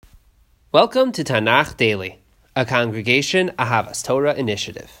Welcome to Tanakh Daily, a Congregation Ahavas Torah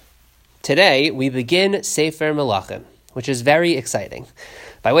initiative. Today, we begin Sefer Melachim, which is very exciting.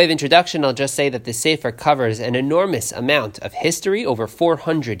 By way of introduction, I'll just say that the Sefer covers an enormous amount of history over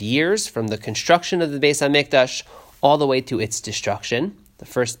 400 years, from the construction of the Beis HaMikdash all the way to its destruction, the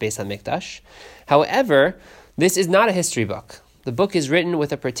first Beis HaMikdash. However, this is not a history book. The book is written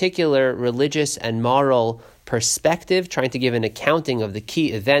with a particular religious and moral perspective, trying to give an accounting of the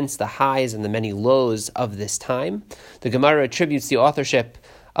key events, the highs and the many lows of this time. The Gemara attributes the authorship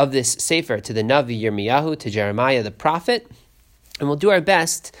of this Sefer to the Navi Yirmiyahu, to Jeremiah the prophet, and we'll do our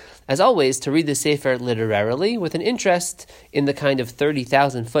best, as always, to read the Sefer literarily with an interest in the kind of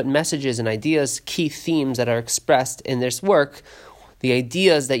 30,000-foot messages and ideas, key themes that are expressed in this work, the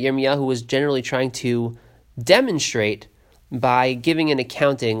ideas that Yirmiyahu was generally trying to demonstrate by giving an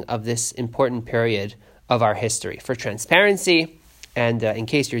accounting of this important period of our history. For transparency, and in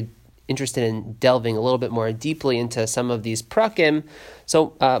case you're interested in delving a little bit more deeply into some of these prakim,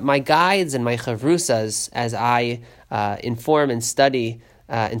 so my guides and my chavrusas, as I inform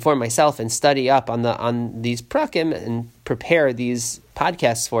myself and study up on these prakim and prepare these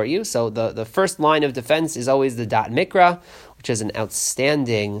podcasts for you. So the first line of defense is always the Da'at Mikra, which is an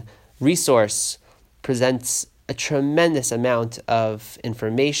outstanding resource, presents a tremendous amount of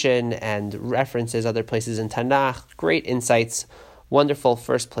information and references other places in Tanakh, great insights, wonderful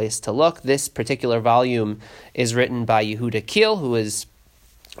first place to look. This particular volume is written by Yehuda Kiel, who is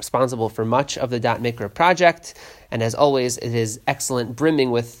responsible for much of the Da'at Mikra project, and as always, it is excellent,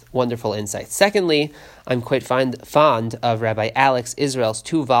 brimming with wonderful insights. Secondly, I'm quite fond of Rabbi Alex Israel's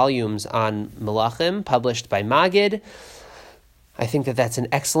 2 volumes on Melachim, published by Magid. I think that that's an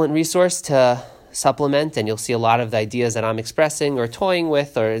excellent resource to supplement, and you'll see a lot of the ideas that I'm expressing or toying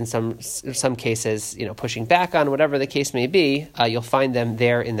with, or in some cases, pushing back on, whatever the case may be. You'll find them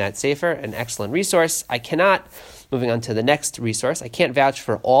there in that Sefer, an excellent resource. Moving on to the next resource, I can't vouch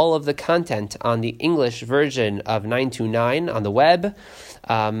for all of the content on the English version of 929 on the web,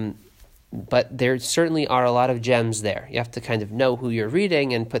 but there certainly are a lot of gems there. You have to kind of know who you're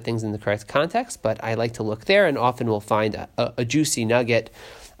reading and put things in the correct context, but I like to look there, and often we'll find a juicy nugget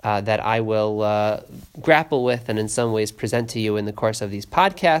that I will grapple with and in some ways present to you in the course of these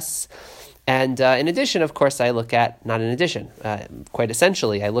podcasts. And in addition, of course, quite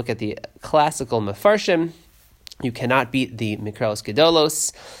essentially, I look at the classical Mefarshim. You cannot beat the Mikros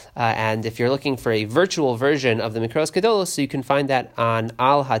Gedolos. And if you're looking for a virtual version of the Mikros Gedolos, so you can find that on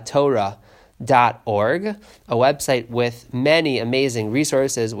alhatorah.org, a website with many amazing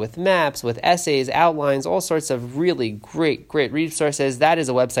resources, with maps, with essays, outlines, all sorts of really great resources. That is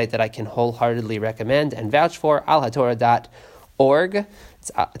a website that I can wholeheartedly recommend and vouch for, alhatorah.org.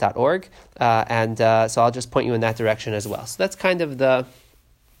 It's .org, so I'll just point you in that direction as well. So that's kind of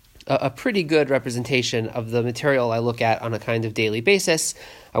a pretty good representation of the material I look at on a kind of daily basis.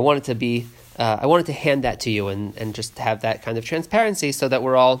 I wanted to hand that to you and just have that kind of transparency so that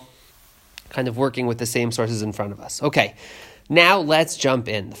we're all kind of working with the same sources in front of us. Okay, now let's jump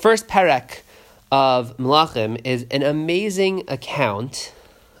in. The first perek of Melachim is an amazing account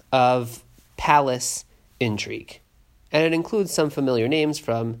of palace intrigue, and it includes some familiar names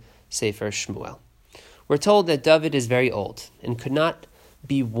from Sefer Shmuel. We're told that David is very old and could not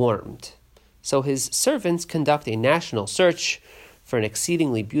be warmed, so his servants conduct a national search for an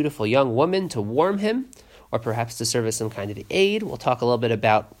exceedingly beautiful young woman to warm him, or perhaps to serve as some kind of aid. We'll talk a little bit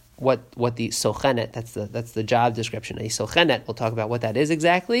about what the sochenet, that's the job description, a sochenet. We'll talk about what that is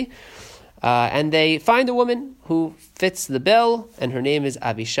exactly. And they find a woman who fits the bill, and her name is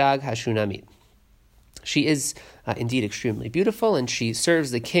Abishag Hashunamit. She is indeed extremely beautiful, and she serves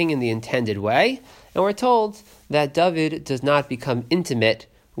the king in the intended way. And we're told that David does not become intimate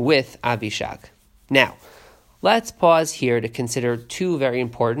with Abishag. Now, let's pause here to consider 2 very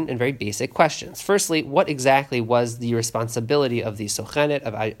important and very basic questions. Firstly, what exactly was the responsibility of the Sochenet,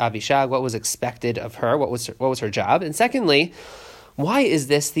 of Abishag? What was expected of her? What was her job? And secondly, why is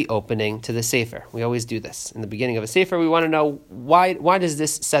this the opening to the Sefer? We always do this. In the beginning of a Sefer, we want to know why does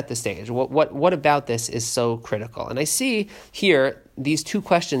this set the stage? What about this is so critical? And I see here these 2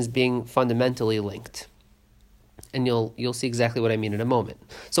 questions being fundamentally linked. And you'll see exactly what I mean in a moment.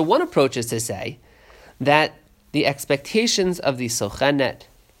 So one approach is to say that the expectations of the Sochenet,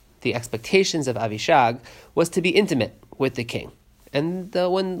 the expectations of Abishag, was to be intimate with the king. And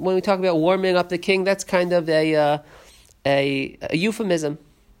when we talk about warming up the king, that's kind of a euphemism.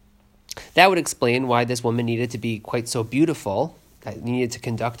 That would explain why this woman needed to be quite so beautiful, needed to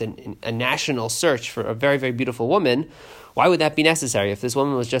conduct a national search for a very, very beautiful woman, why would that be necessary? If this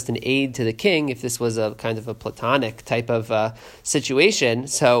woman was just an aide to the king, if this was a kind of a platonic type of situation,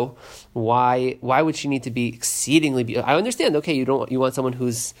 so why would she need to be exceedingly beautiful? I understand, okay, you want someone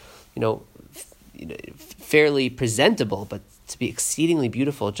who's, fairly presentable, but to be exceedingly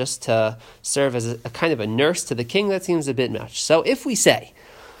beautiful just to serve as a kind of a nurse to the king, that seems a bit much. So if we say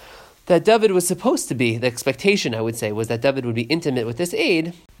that David was supposed to be, the expectation, I would say, was that David would be intimate with this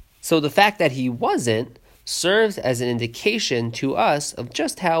aide, so the fact that he wasn't serves as an indication to us of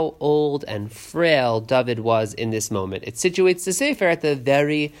just how old and frail David was in this moment. It situates the Sefer at the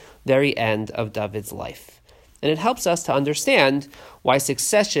very, very end of David's life. And it helps us to understand why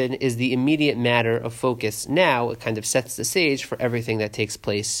succession is the immediate matter of focus now. It kind of sets the stage for everything that takes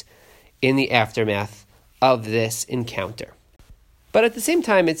place in the aftermath of this encounter. But at the same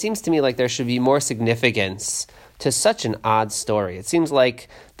time, it seems to me like there should be more significance to such an odd story. It seems like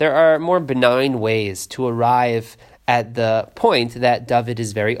there are more benign ways to arrive at the point that David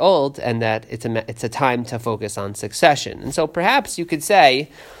is very old and that it's a time to focus on succession. And so perhaps you could say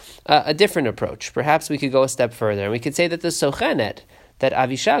a different approach. Perhaps we could go a step further and we could say that the Sochenet, that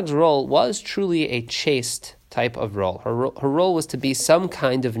Avishag's role was truly a chaste type of role. Her role was to be some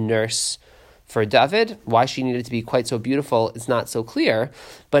kind of nurse for David. Why she needed to be quite so beautiful is not so clear,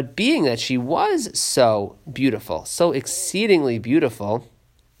 but being that she was so beautiful, so exceedingly beautiful,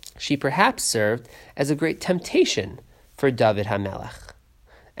 she perhaps served as a great temptation for David HaMelech.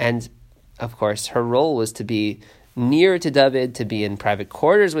 And, of course, her role was to be near to David, to be in private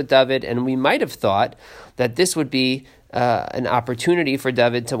quarters with David, and we might have thought that this would be an opportunity for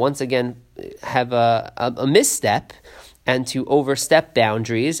David to once again have a misstep and to overstep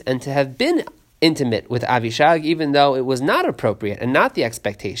boundaries and to have been intimate with Avishag, even though it was not appropriate and not the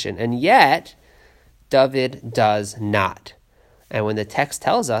expectation. And yet, David does not. And when the text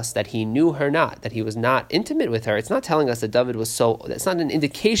tells us that he knew her not, that he was not intimate with her, it's not telling us that that's not an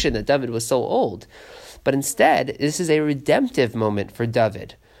indication that David was so old. But instead, this is a redemptive moment for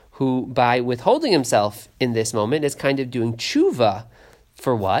David, who, by withholding himself in this moment, is kind of doing tshuva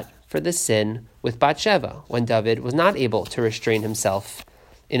for what? For the sin with Bathsheba, when David was not able to restrain himself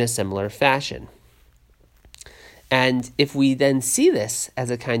in a similar fashion. And if we then see this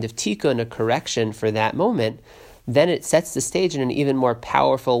as a kind of tikkun, a correction for that moment, then it sets the stage in an even more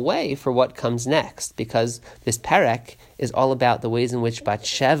powerful way for what comes next, because this perek is all about the ways in which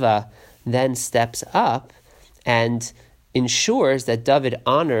Bathsheba then steps up and ensures that David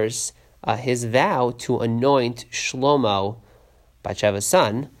honors his vow to anoint Shlomo, Bathsheba's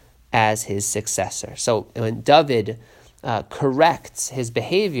son, as his successor. So when David corrects his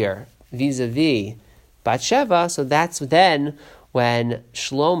behavior vis-a-vis Bathsheba, so that's then when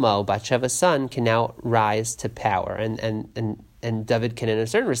Shlomo, Bathsheba's son, can now rise to power, and David can, in a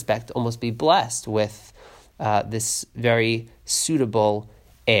certain respect, almost be blessed with this very suitable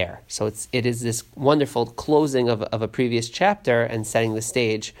heir. So it is this wonderful closing of a previous chapter and setting the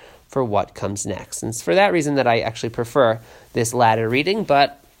stage for what comes next. And it's for that reason that I actually prefer this latter reading,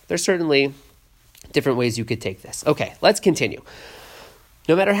 but there's certainly different ways you could take this. Okay, let's continue.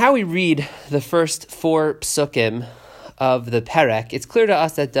 No matter how we read the first 4 psukim of the perek, it's clear to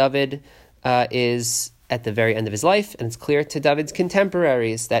us that David is at the very end of his life, and it's clear to David's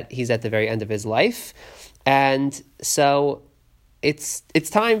contemporaries that he's at the very end of his life. And so it's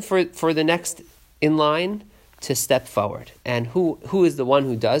time for the next in line to step forward. And who is the one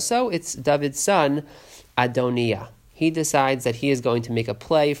who does so? It's David's son, Adoniah. He decides that he is going to make a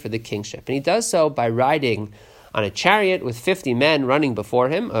play for the kingship. And he does so by riding on a chariot with 50 men running before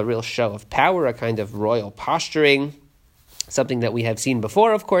him, a real show of power, a kind of royal posturing, something that we have seen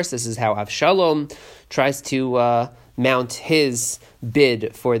before, of course. This is how Avshalom tries to mount his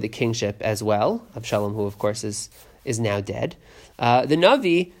bid for the kingship as well. Avshalom, who of course is now dead. The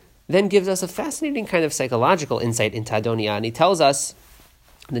Navi then gives us a fascinating kind of psychological insight into Adoniah, and he tells us,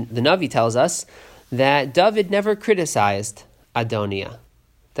 the Navi tells us, that David never criticized Adoniah,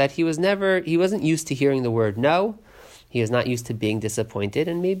 that he wasn't used to hearing the word no, he was not used to being disappointed,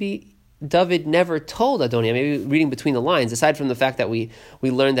 and maybe David never told Adoniah, maybe reading between the lines, aside from the fact that we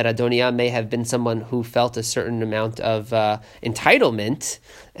learned that Adoniah may have been someone who felt a certain amount of entitlement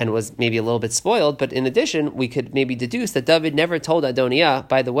and was maybe a little bit spoiled, but in addition, we could maybe deduce that David never told Adoniah,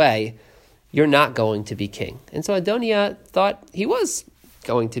 by the way, you're not going to be king. And so Adoniah thought he was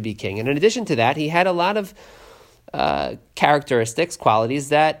going to be king. And in addition to that, he had a lot of characteristics, qualities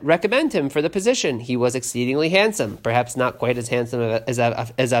that recommend him for the position. He was exceedingly handsome, perhaps not quite as handsome as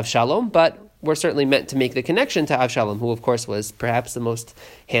Avshalom, but we're certainly meant to make the connection to Avshalom, who of course was perhaps the most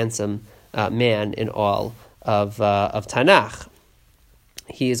handsome man in all of Tanakh.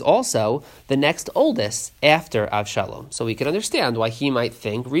 he is also the next oldest after Avshalom. So we can understand why he might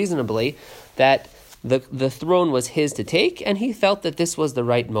think reasonably that the throne was his to take, and he felt that this was the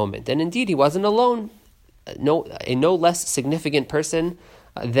right moment. And indeed, he wasn't alone. A no less significant person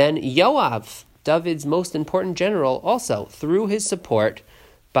than Yoav, David's most important general, also threw his support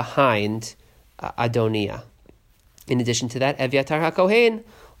behind Adoniah. In addition to that, Evyatar HaKohen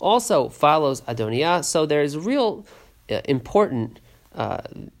also follows Adoniah. So there's real important,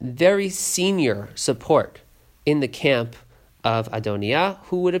 very senior support in the camp of Adoniah,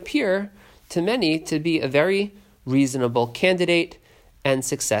 who would appear to many to be a very reasonable candidate and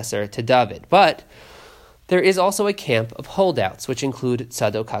successor to David. But there is also a camp of holdouts, which include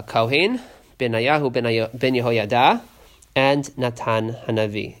Tzadok HaKohen, Benayahu ben Yehoyada, and Natan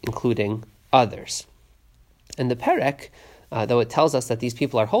Hanavi, including others. And the Perek, though it tells us that these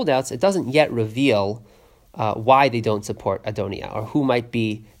people are holdouts, it doesn't yet reveal why they don't support Adoniah, or who might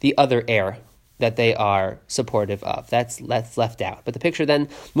be the other heir that they are supportive of. That's left out. But the picture then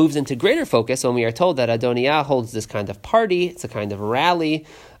moves into greater focus when we are told that Adoniah holds this kind of party. It's a kind of rally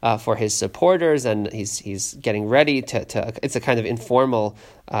for his supporters, and he's getting ready to it's a kind of informal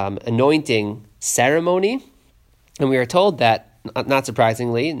anointing ceremony. And we are told that, not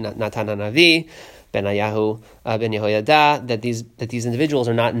surprisingly, Natan HaNavi, Benayahu ben Yehoyada, that these individuals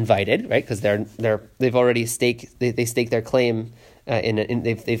are not invited, right? Because they've already staked their claim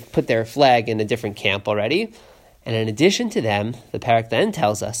they've put their flag in a different camp already. And in addition to them, the Parak then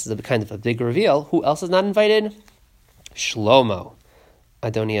tells us, is a kind of a big reveal, who else is not invited? Shlomo,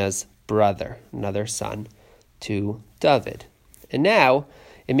 Adoniah's brother, another son to David. And now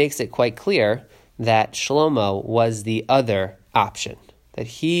it makes it quite clear that Shlomo was the other option, that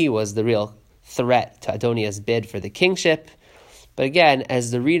he was the real threat to Adoniah's bid for the kingship. But again,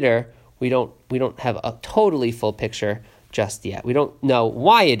 as the reader, we don't have a totally full picture just yet. We don't know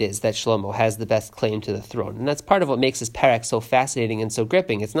why it is that Shlomo has the best claim to the throne. And that's part of what makes this parak so fascinating and so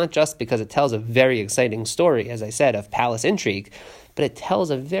gripping. It's not just because it tells a very exciting story, as I said, of palace intrigue, but it tells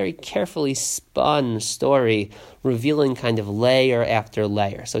a very carefully spun story, revealing kind of layer after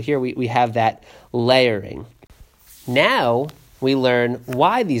layer. So here we have that layering. Now we learn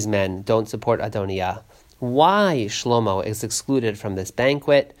why these men don't support Adoniah, why Shlomo is excluded from this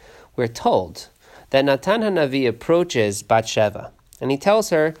banquet. We're told that Natan HaNavi approaches Bathsheba, and he tells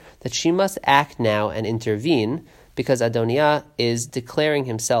her that she must act now and intervene because Adoniah is declaring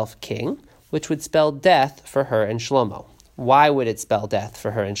himself king, which would spell death for her and Shlomo. Why would it spell death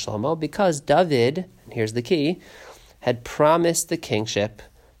for her and Shlomo? Because David, and here's the key, had promised the kingship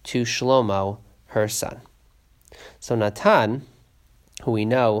to Shlomo, her son. So Natan, who we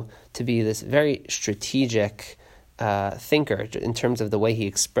know to be this very strategic thinker in terms of the way he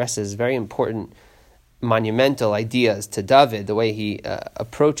expresses very important monumental ideas to David, the way he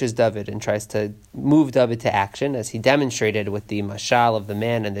approaches David and tries to move David to action, as he demonstrated with the mashal of the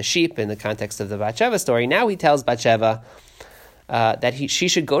man and the sheep in the context of the Bathsheba story. Now he tells Bathsheba that she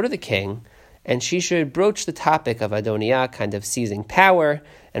should go to the king and she should broach the topic of Adoniah kind of seizing power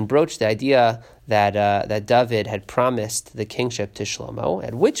and broach the idea that David had promised the kingship to Shlomo,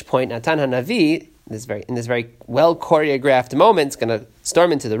 at which point Natan HaNavi, in this very well choreographed moment, is going to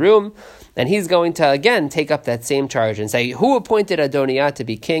storm into the room, and he's going to again take up that same charge and say, who appointed Adoniah to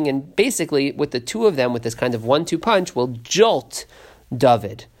be king? And basically, with the two of them, with this kind of 1-2 punch, will jolt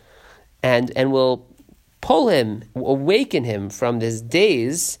David and will pull him, awaken him from this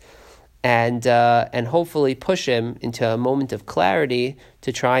daze, and hopefully push him into a moment of clarity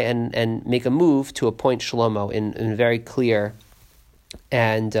to try and make a move to appoint Shlomo in very clear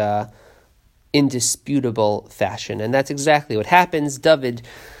and indisputable fashion. And that's exactly what happens. David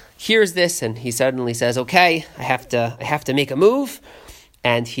hears this and he suddenly says, okay, I have to make a move.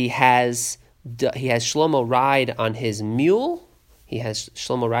 And he has Shlomo ride on his mule. He has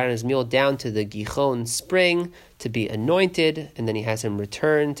Shlomo ride on his mule down to the Gihon spring to be anointed, and then he has him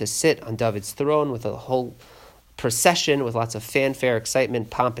return to sit on David's throne with a whole procession with lots of fanfare, excitement,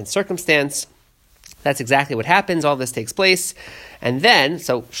 pomp, and circumstance. That's exactly what happens. All this takes place. And then,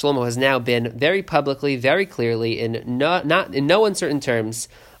 so Shlomo has now been very publicly, very clearly, in no uncertain terms,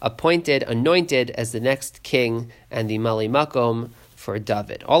 appointed, anointed as the next king and the Mali Makom for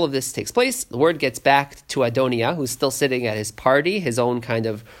David. All of this takes place. The word gets back to Adoniah, who's still sitting at his party, his own kind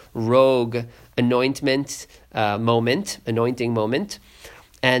of rogue anointing moment.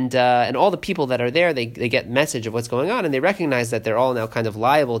 And all the people that are there, they get message of what's going on, and they recognize that they're all now kind of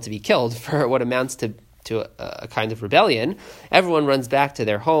liable to be killed for what amounts to a kind of rebellion. Everyone runs back to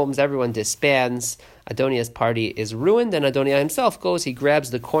their homes. Everyone disbands. Adoniah's party is ruined, and Adoniah himself he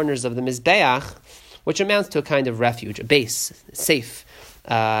grabs the corners of the Mizbeach, which amounts to a kind of refuge, a base, safe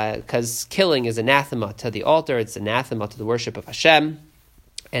because killing is anathema to the altar, it's anathema to the worship of Hashem,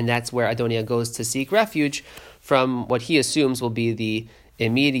 and that's where Adoniah goes to seek refuge from what he assumes will be the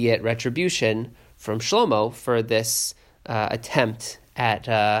immediate retribution from Shlomo for this attempt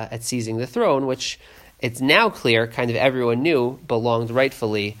at seizing the throne, which it's now clear, kind of everyone knew, belonged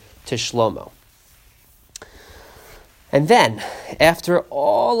rightfully to Shlomo. And then, after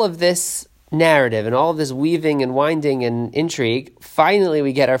all of this narrative and all of this weaving and winding and intrigue, finally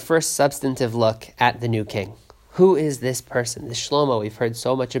we get our first substantive look at the new king. Who is this person, this Shlomo we've heard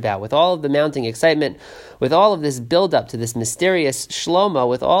so much about? With all of the mounting excitement, with all of this build-up to this mysterious Shlomo,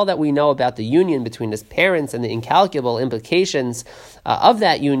 with all that we know about the union between his parents and the incalculable implications of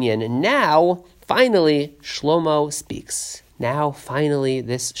that union, now, finally, Shlomo speaks. Now, finally,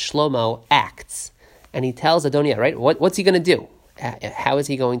 this Shlomo acts. And he tells Adoniah, right, what's he going to do? How is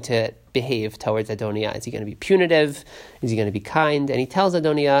he going to behave towards Adoniah? Is he going to be punitive? Is he going to be kind? And he tells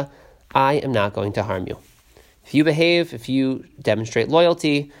Adoniah, I am not going to harm you. If you behave, if you demonstrate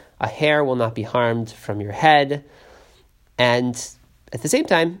loyalty, a hair will not be harmed from your head. And at the same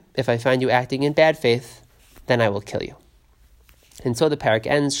time, if I find you acting in bad faith, then I will kill you. And so the parak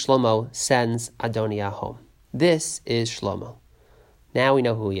ends. Shlomo sends Adoniah home. This is Shlomo. Now we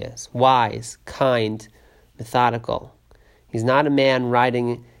know who he is. Wise, kind, methodical. He's not a man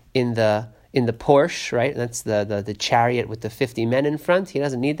riding in the Porsche, right? That's the chariot with the 50 men in front. He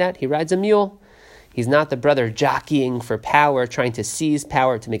doesn't need that. He rides a mule. He's not the brother jockeying for power, trying to seize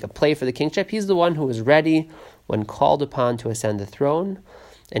power to make a play for the kingship. He's the one who is ready when called upon to ascend the throne.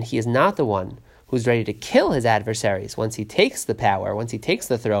 And he is not the one who's ready to kill his adversaries once he takes the power, once he takes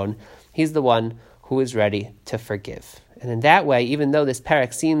the throne. He's the one who is ready to forgive. And in that way, even though this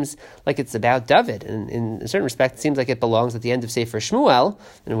parak seems like it's about David, and in a certain respect, it seems like it belongs at the end of Sefer Shmuel,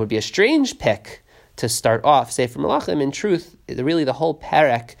 and it would be a strange pick to start off Sefer Melachim, in truth, really the whole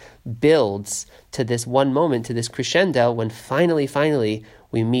parak builds to this one moment, to this crescendo, when finally,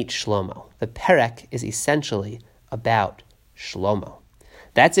 we meet Shlomo. The parak is essentially about Shlomo.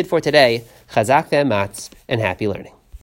 That's it for today. Chazak ve'ematz, and happy learning.